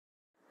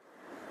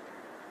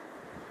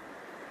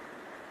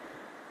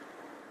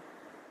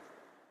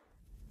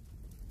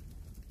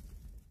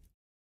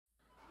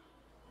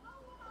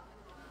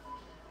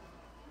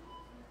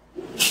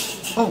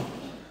Oh,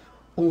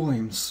 oh,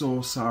 I'm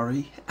so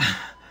sorry.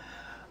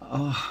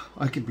 Oh,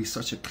 I can be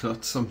such a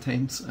klutz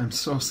sometimes. I'm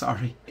so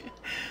sorry.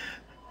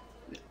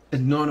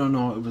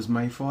 No, it was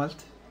my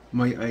fault.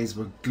 My eyes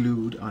were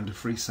glued on the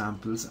free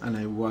samples and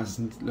I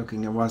wasn't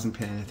looking, I wasn't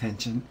paying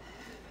attention.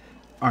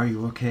 Are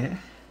you okay?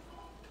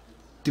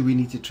 Do we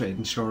need to trade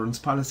insurance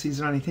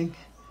policies or anything?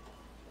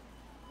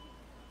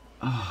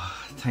 Oh,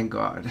 thank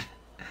God.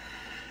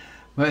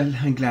 Well,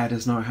 I'm glad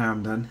there's no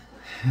harm done.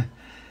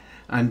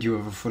 And you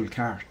have a full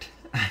cart.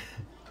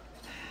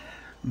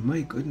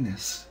 My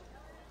goodness,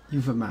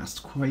 you've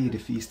amassed quite a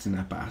feast in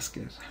that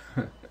basket.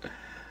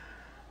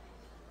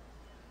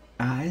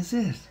 Ah, is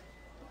it?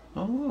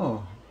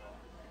 Oh,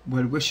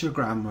 well, wish your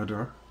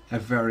grandmother a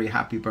very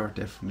happy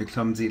birthday from the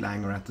clumsy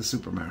Langer at the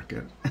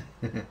supermarket.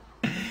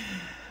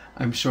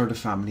 I'm sure the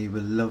family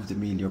will love the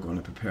meal you're going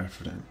to prepare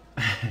for them.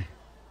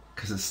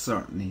 Because it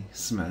certainly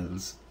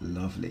smells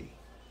lovely.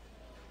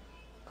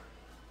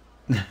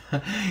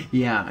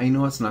 Yeah, I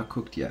know it's not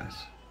cooked yet.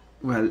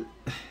 Well,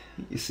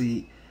 you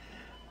see,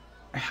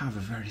 I have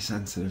a very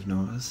sensitive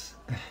nose.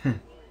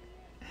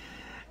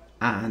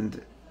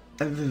 And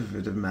a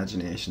vivid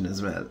imagination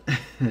as well.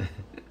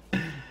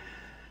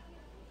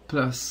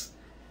 Plus,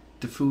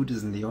 the food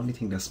isn't the only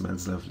thing that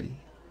smells lovely,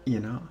 you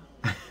know?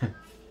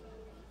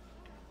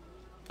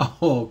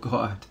 Oh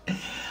God,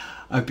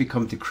 I've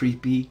become the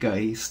creepy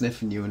guy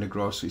sniffing you in a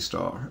grocery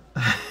store.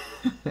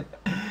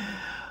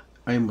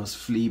 I must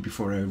flee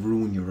before I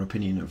ruin your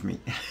opinion of me.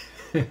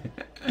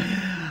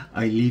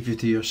 I leave you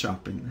to your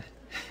shopping.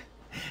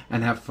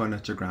 And have fun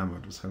at your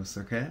grandmother's house,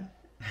 okay?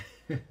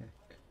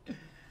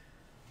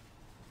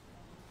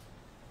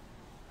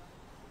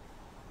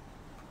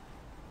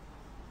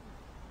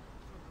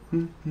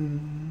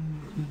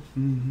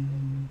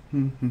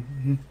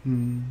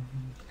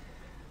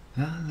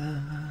 La la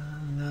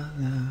la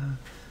la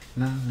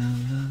la la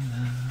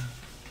la.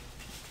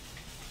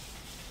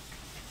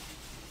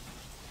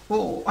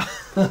 Oh,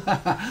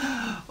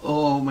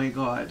 oh my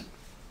God!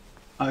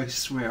 I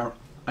swear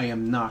I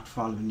am not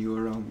following you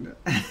around.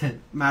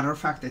 Matter of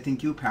fact, I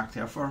think you parked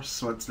there first,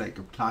 so it's like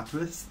a plot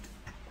twist.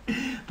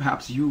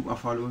 Perhaps you are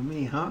following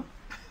me, huh?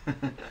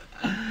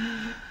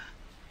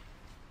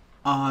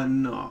 Oh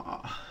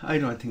no, I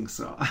don't think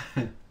so.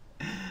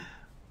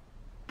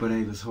 But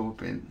I was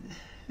hoping.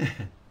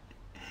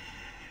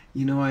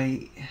 You know,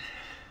 I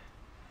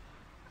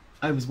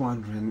was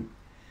wondering,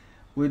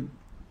 would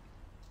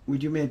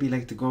you maybe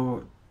like to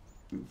go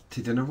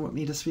to dinner with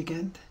me this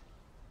weekend?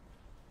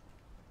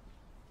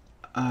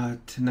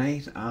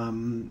 Tonight?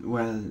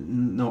 Well,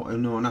 no,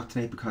 not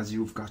tonight, because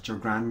you've got your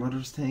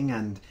grandmother's thing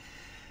and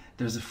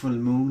there's a full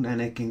moon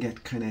and it can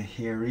get kind of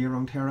hairy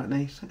around here at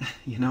night,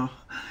 you know?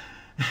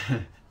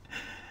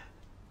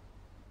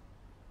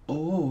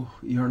 Oh,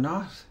 you're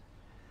not?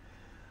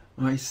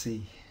 Oh, I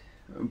see.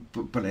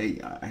 But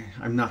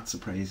I'm not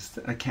surprised.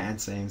 I can't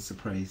say I'm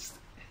surprised.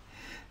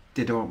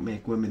 They don't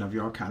make women of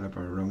your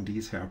caliber around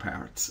these hair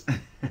parts.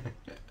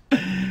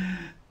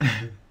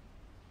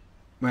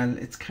 Well,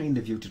 it's kind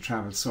of you to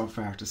travel so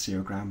far to see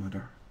your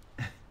grandmother.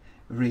 It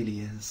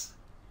really is.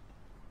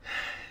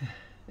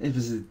 It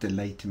was a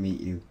delight to meet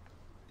you.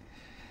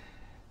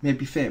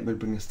 Maybe fate will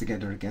bring us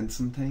together again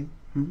sometime.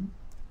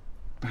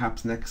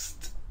 Perhaps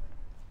next.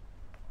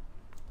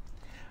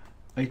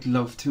 I'd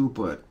love to,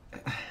 but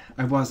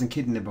I wasn't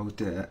kidding about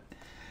the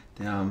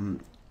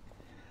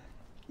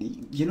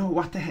you know,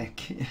 what the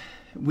heck,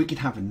 we could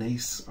have a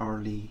nice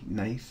early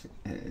night,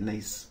 a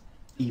nice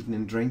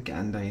evening drink,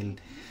 and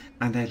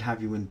I'll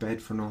have you in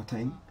bed for no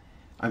time.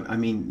 I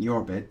mean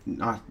your bed,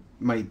 not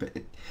my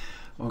bed.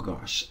 Oh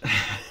gosh.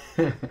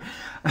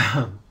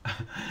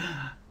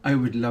 I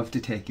would love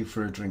to take you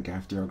for a drink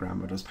after your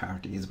grandmother's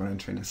party is what I'm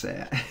trying to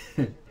say.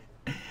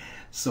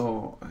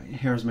 So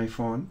here's my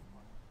phone.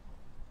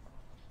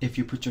 If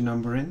you put your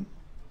number in,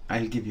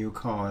 I'll give you a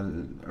call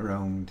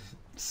around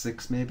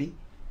 6 maybe.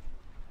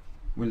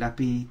 Will that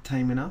be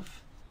time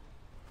enough?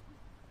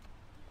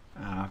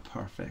 Ah,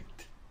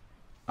 perfect.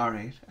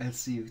 Alright, I'll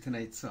see you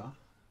tonight, so.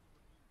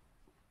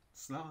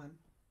 Slán.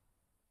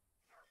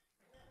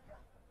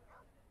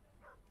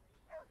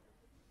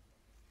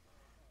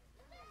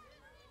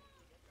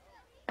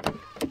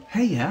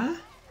 Hey, yeah?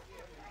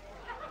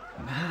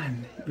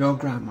 Man, your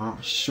grandma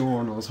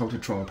sure knows how to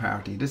throw a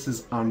party. This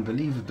is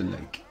unbelievable,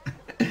 like.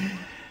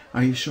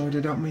 Are you sure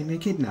they don't mind me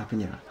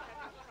kidnapping you?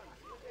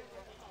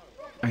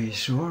 Are you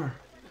sure?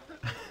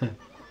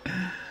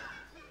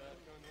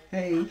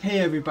 Hey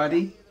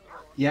everybody.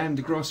 Yeah, I'm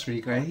the grocery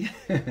guy.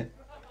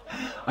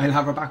 I'll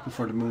have her back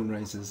before the moon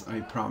rises, I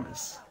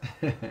promise.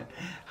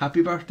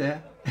 Happy birthday.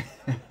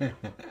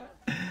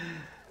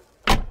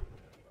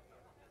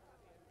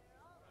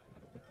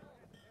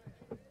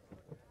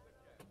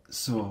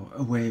 So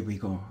away we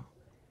go.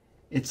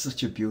 It's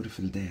such a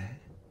beautiful day.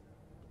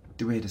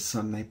 The way the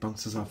sunlight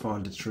bounces off all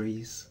the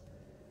trees.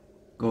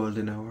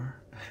 Golden hour.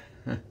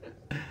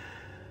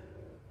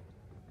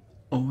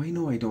 Oh, I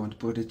know I don't,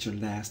 but it's your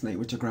last night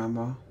with your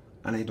grandma,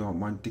 and I don't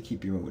want to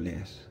keep you out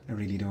late. I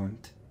really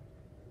don't.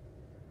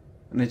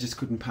 And I just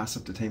couldn't pass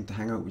up the time to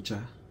hang out with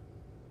you.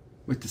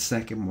 with the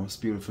second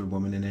most beautiful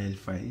woman in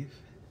L5.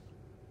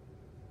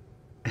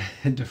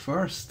 The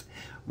first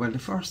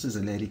is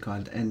a lady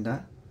called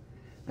Enda,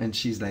 and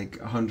she's like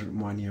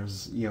 101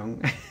 years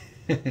young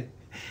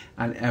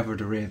and ever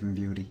the Raven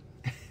Beauty.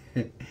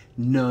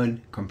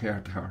 None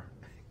compared to her,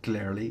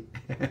 clearly.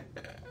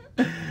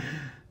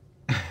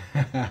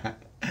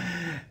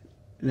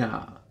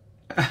 No.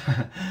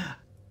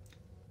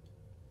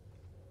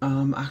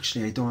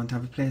 Actually, I don't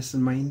have a place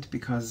in mind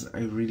because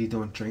I really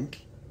don't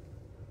drink.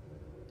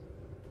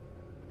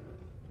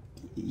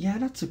 Yeah,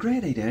 that's a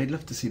great idea. I'd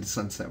love to see the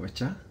sunset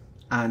with you.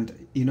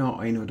 And you know,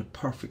 I know the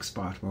perfect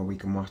spot where we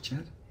can watch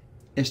it.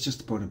 It's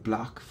just about a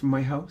block from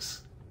my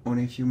house.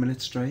 Only a few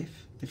minutes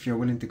drive, if you're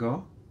willing to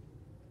go.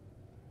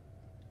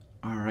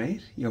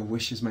 Alright, your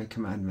wish is my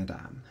command,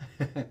 madame.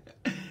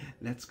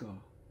 Let's go.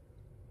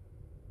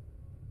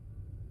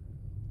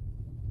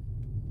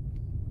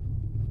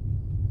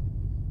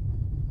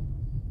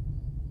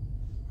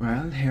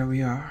 Well, here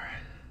we are.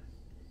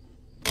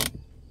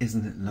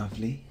 Isn't it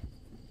lovely?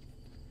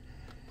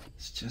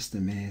 It's just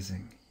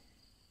amazing.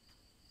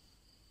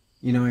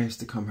 You know, I used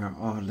to come here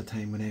all the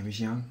time when I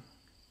was young.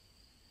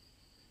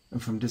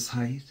 And from this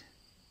height,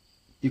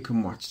 you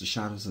can watch the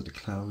shadows of the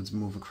clouds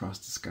move across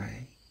the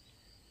sky,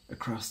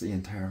 across the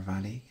entire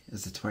valley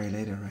as the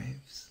twilight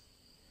arrives.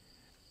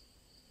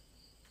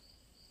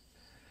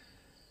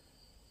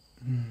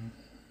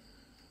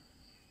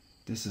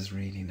 This is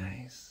really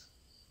nice.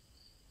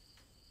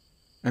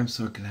 I'm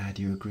so glad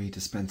you agreed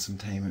to spend some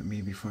time with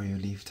me before you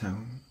leave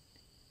town.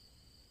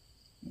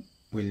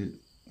 Will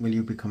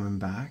you be coming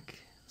back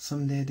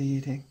someday, do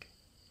you think?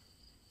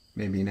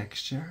 Maybe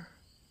next year?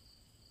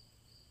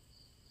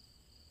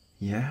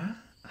 Yeah?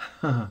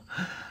 Well,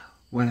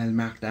 I'll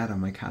mark that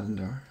on my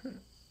calendar,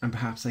 and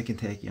perhaps I can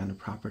take you on a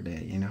proper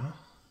day, you know?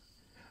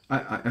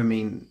 I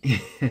mean,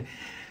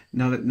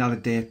 not a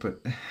date,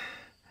 but...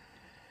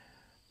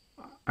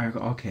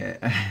 Okay.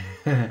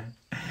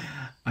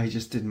 I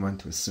just didn't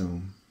want to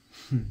assume.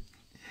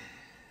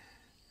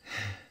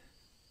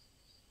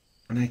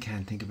 And I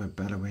can't think of a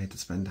better way to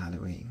spend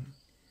Halloween.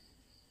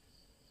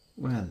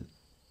 Well,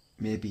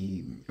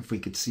 maybe if we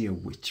could see a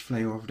witch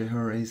fly over the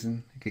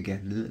horizon, it could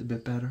get a little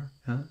bit better,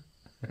 huh?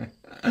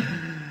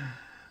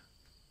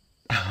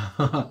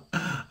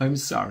 I'm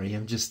sorry,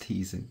 I'm just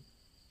teasing.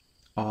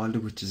 All the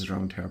witches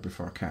around here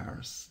before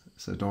cars,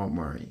 so don't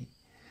worry.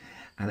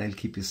 And I'll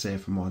keep you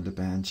safe from all the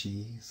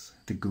banshees,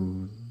 the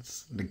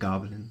ghouls, the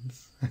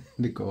goblins,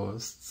 the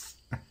ghosts.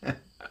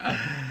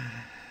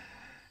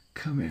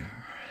 Come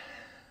here.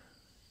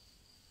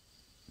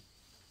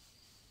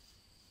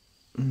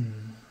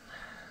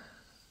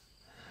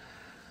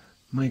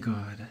 My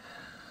God,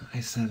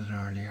 I said it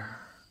earlier.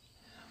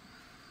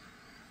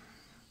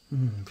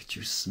 But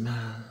you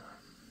smell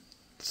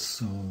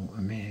so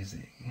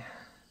amazing.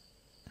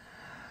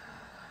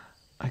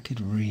 I could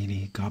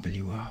really gobble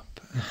you up.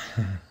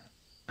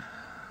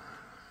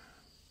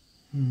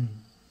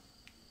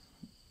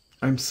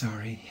 I'm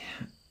sorry,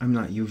 I'm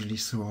not usually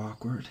so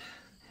awkward.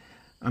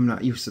 I'm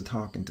not used to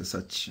talking to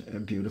such a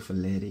beautiful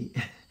lady.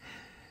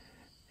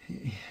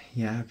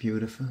 Yeah,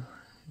 beautiful.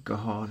 Go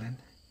hauling.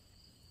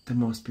 The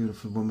most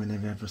beautiful woman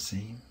I've ever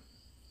seen.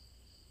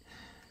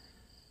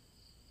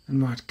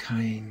 And what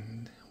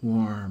kind,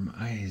 warm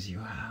eyes you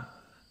have.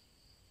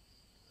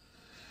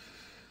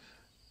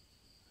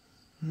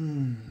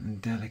 And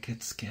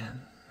delicate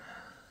skin.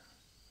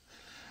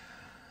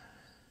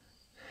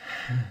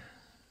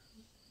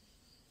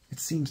 It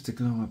seems to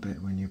glow a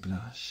bit when you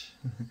blush.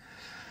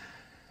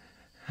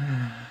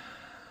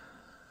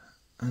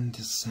 And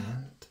the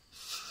scent.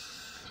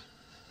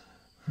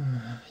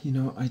 You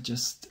know, I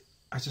just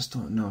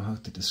don't know how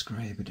to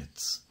describe it.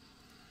 It's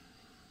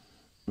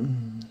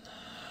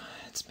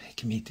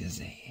making me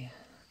dizzy.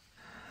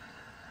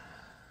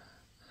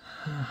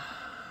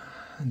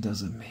 And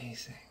those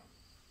amazing,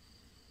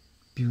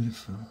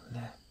 beautiful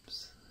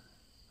lips.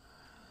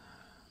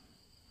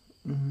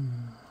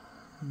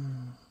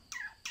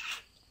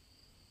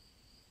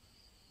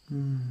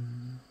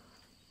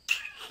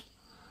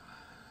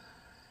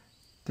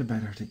 The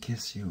better to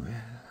kiss you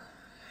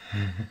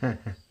with.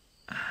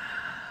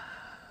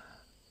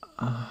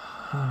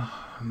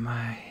 Oh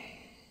my.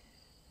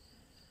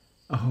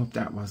 I hope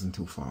that wasn't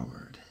too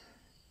forward.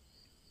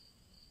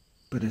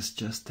 But it's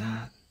just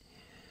that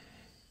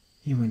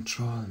you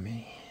enthrall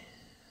me.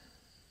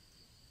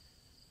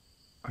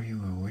 Are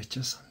you a witch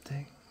or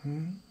something?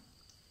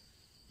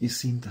 You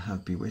seem to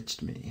have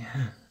bewitched me.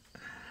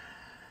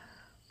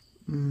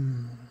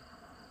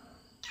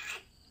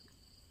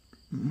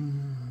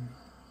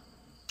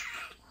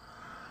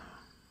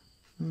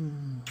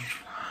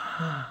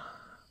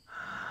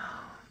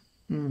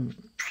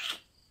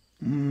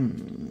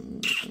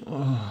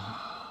 Oh.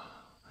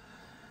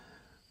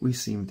 We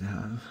seem to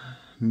have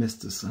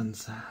missed the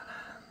sunset.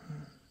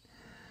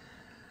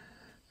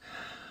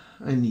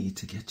 I need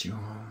to get you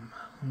home.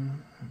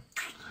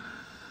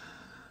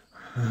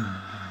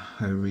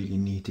 I really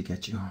need to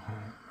get you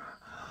home.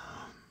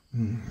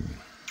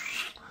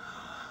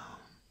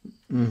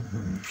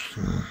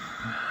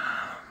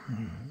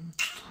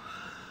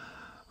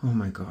 Oh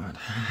my God.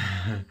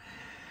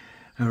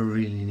 I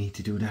really need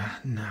to do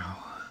that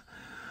now.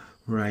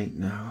 Right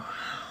now.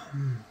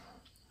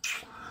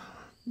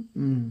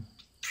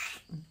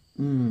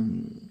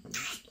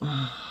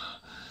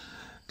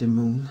 The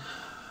moon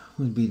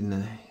will be the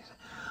night,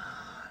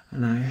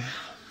 and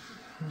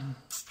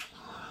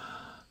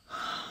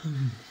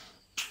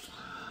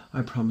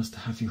I promise to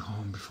have you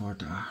home before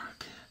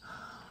dark.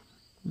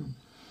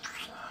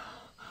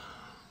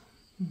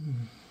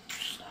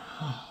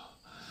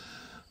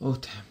 Oh,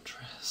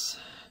 temptress,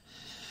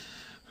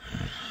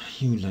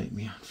 you light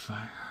me on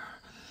fire,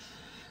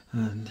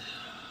 and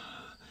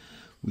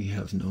we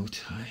have no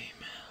time.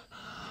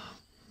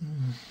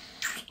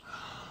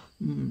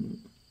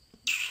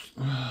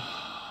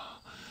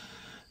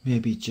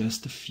 Maybe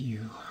just a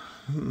few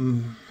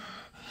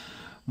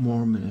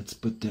more minutes,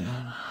 but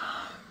then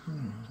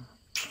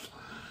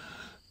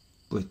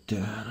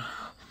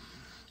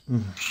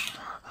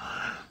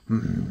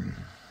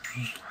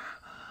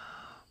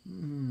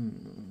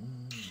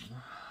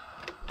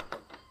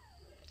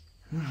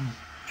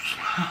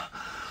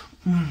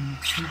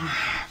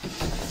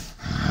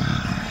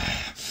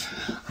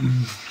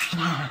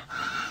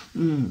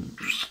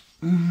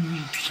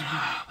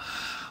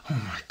oh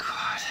my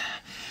God.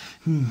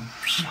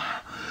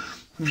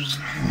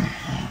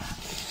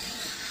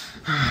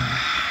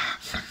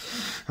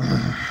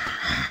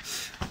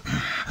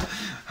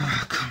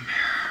 Come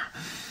here.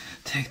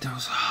 Take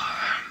those off.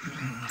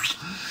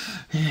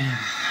 Yeah.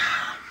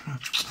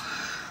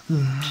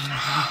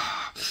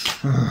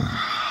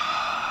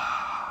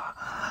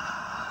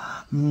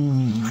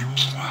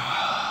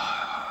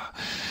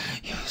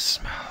 You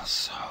smell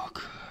so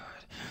good.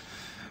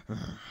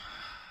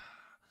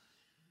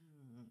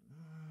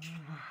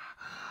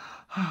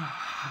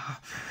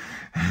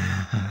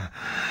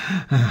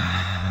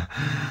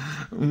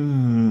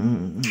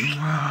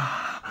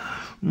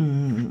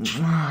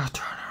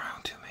 Turn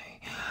around to me.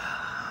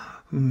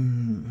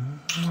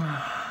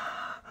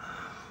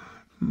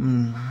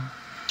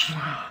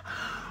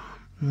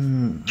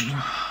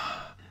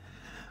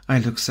 I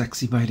look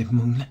sexy by the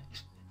moonlight.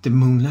 The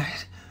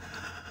moonlight.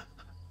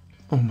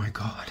 Oh my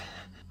God.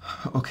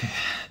 Okay,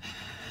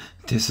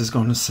 this is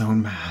gonna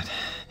sound mad,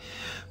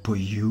 but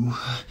you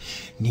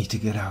need to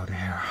get out of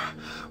here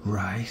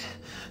right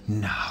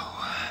now.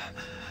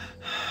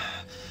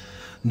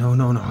 No,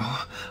 no, no,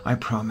 I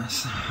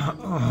promise.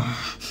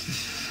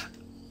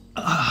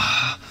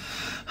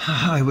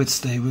 I would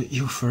stay with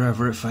you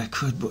forever if I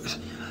could, but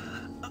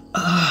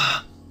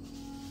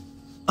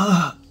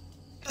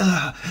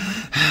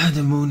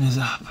the moon is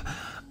up.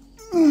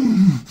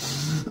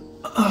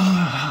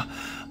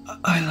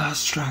 I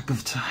lost track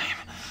of time.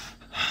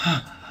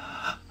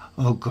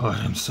 Oh God,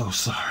 I'm so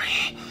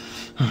sorry.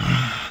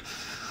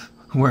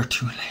 We're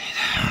too late.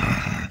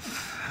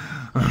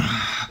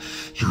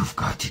 You've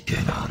got to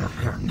get out of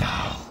here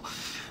now.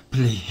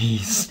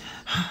 Please.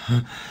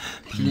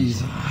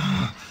 Please.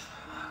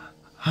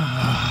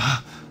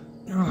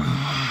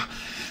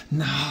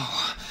 Now.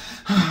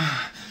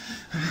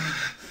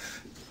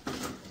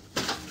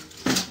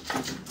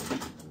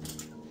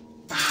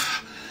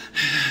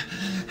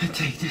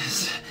 Take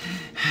this.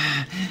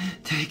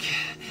 Take it.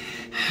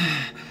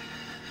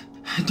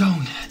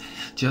 Don't.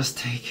 Just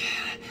take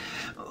it.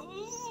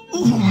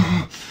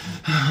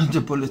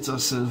 The bullets are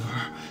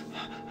silver.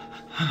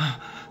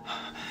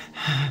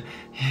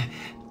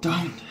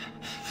 Don't.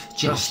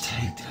 Just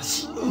take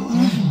this.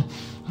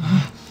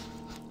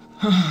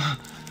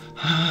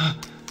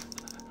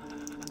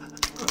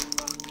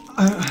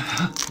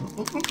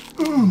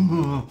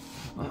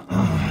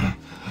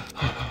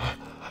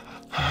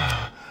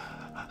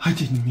 I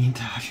didn't mean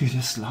to have you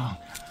this long.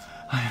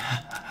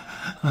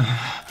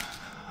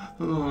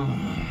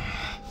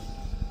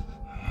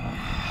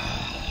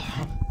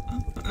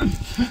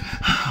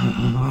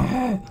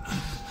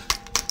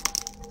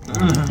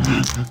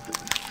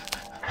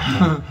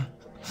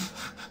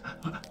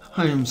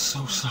 I am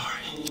so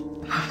sorry.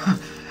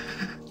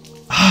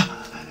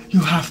 You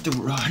have to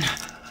run.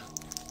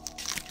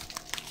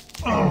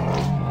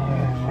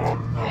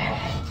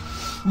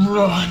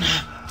 Run.